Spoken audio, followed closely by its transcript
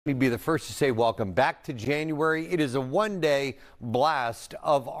Let me be the first to say welcome back to January. It is a one-day blast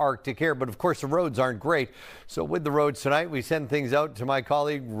of Arctic air, but of course the roads aren't great. So with the roads tonight, we send things out to my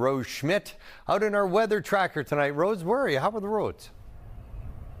colleague Rose Schmidt out in our weather tracker tonight. Rose, where are you? How are the roads?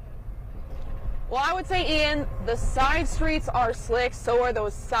 Well, I would say, Ian, the side streets are slick, so are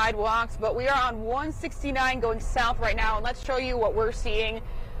those sidewalks, but we are on 169 going south right now, and let's show you what we're seeing.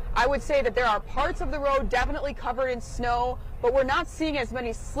 I would say that there are parts of the road definitely covered in snow, but we're not seeing as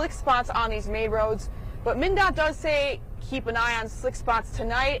many slick spots on these main roads. But MnDOT does say keep an eye on slick spots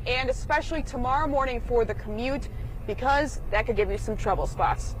tonight and especially tomorrow morning for the commute, because that could give you some trouble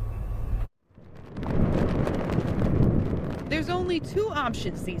spots. There's only two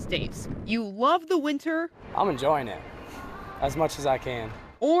options these days. You love the winter. I'm enjoying it as much as I can.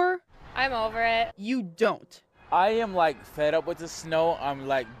 Or I'm over it. You don't. I am fed up with the snow. I'm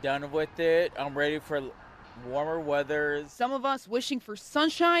done with it. I'm ready for warmer weather. Some of us wishing for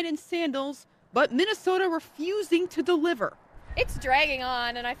sunshine and sandals, but Minnesota refusing to deliver. It's dragging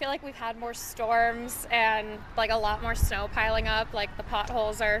on, and I feel like we've had more storms and a lot more snow piling up. The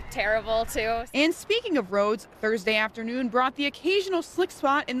potholes are terrible too. And speaking of roads, Thursday afternoon brought the occasional slick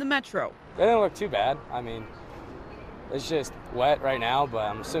spot in the metro. It didn't look too bad. I mean, it's just wet right now, but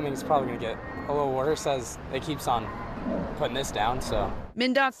I'm assuming it's probably going to get a little worse as it keeps on putting this down. So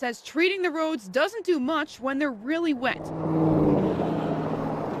MnDOT says treating the roads doesn't do much when they're really wet.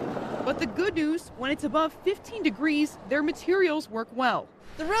 But the good news, when it's above 15 degrees, their materials work well.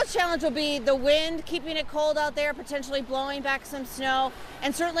 The real challenge will be the wind, keeping it cold out there, potentially blowing back some snow,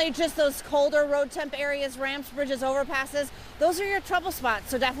 and certainly just those colder road temp areas, ramps, bridges, overpasses. Those are your trouble spots,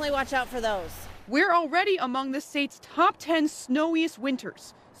 so definitely watch out for those. We're already among the state's top 10 snowiest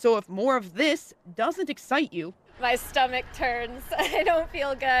winters. So if more of this doesn't excite you, My stomach turns. I don't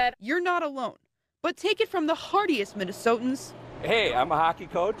feel good. You're not alone. But take it from the hardiest Minnesotans. Hey, I'm a hockey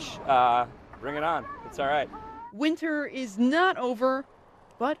coach. Bring it on. It's all right. Winter is not over,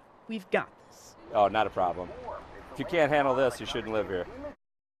 but we've got this. Oh, not a problem. If you can't handle this, you shouldn't live here.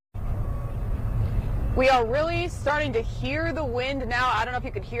 We are really starting to hear the wind now. I don't know if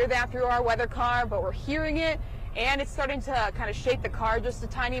you could hear that through our weather car, but we're hearing it, and it's starting to kind of shake the car just a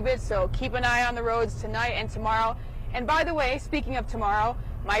tiny bit, so keep an eye on the roads tonight and tomorrow. And by the way, speaking of tomorrow,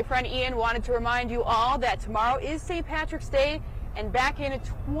 my friend Ian wanted to remind you all that tomorrow is St. Patrick's Day, and back in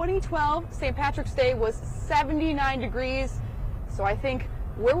 2012, St. Patrick's Day was 79 degrees, so I think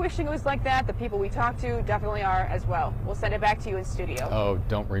we're wishing it was like that. The people we talk to definitely are as well. We'll send it back to you in studio. Oh,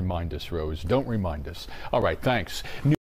 don't remind us, Rose. Don't remind us. All right, thanks.